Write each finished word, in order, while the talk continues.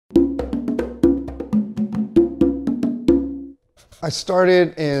I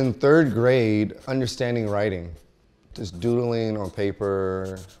started in 3rd grade understanding writing, just doodling on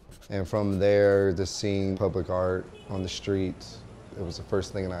paper, and from there just seeing public art on the streets. It was the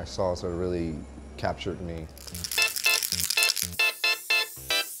first thing that I saw, so it really captured me.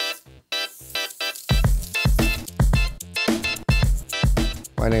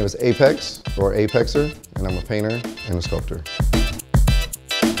 My name is Apex, or Apexer, and I'm a painter and a sculptor.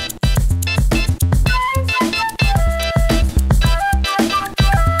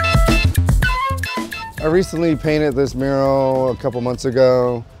 I recently painted this mural a couple months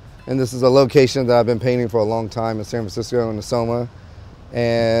ago, and this is a location that I've been painting for a long time in San Francisco in the Soma.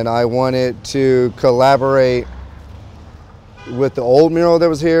 And I wanted to collaborate with the old mural that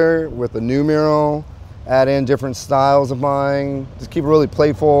was here, with the new mural, add in different styles of mine, just keep it really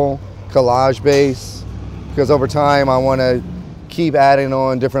playful, collage based, because over time I want to keep adding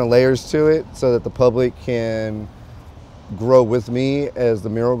on different layers to it so that the public can grow with me as the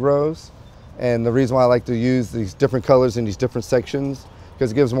mural grows. And the reason why I like to use these different colors in these different sections,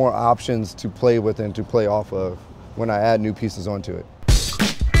 because it gives more options to play with and to play off of when I add new pieces onto it.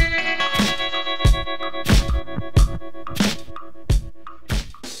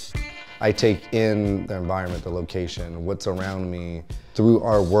 I take in the environment, the location, what's around me. Through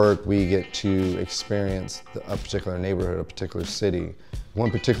our work, we get to experience a particular neighborhood, a particular city. One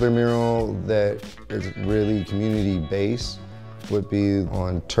particular mural that is really community-based would be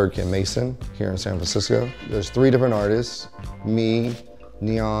on Turk and Mason here in San Francisco. There's 3 different artists, me,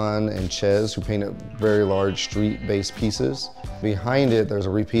 Neon, and Ches, who painted very large street-based pieces. Behind it, there's a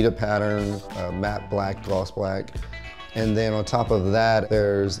repeated pattern, matte black, gloss black. And then on top of that,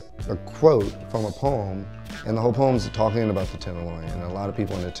 there's a quote from a poem, and the whole poem is talking about the Tenderloin. And a lot of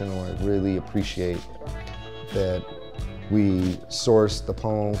people in the Tenderloin really appreciate that we source the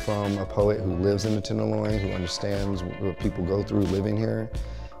poem from a poet who lives in the Tenderloin, who understands what people go through living here,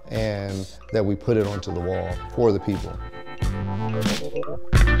 and that we put it onto the wall for the people.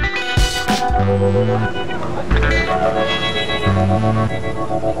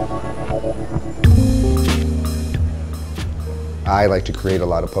 I like to create a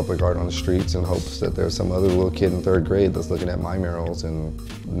lot of public art on the streets in hopes that there's some other little kid in 3rd grade that's looking at my murals, and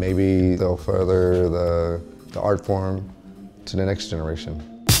maybe they'll further the art form to the next generation.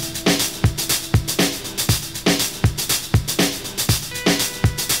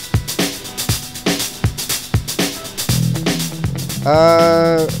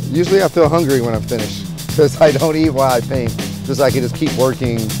 Usually I feel hungry when I'm finished, because I don't eat while I paint. Just so I can just keep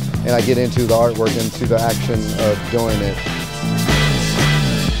working and I get into the artwork, into the action of doing it.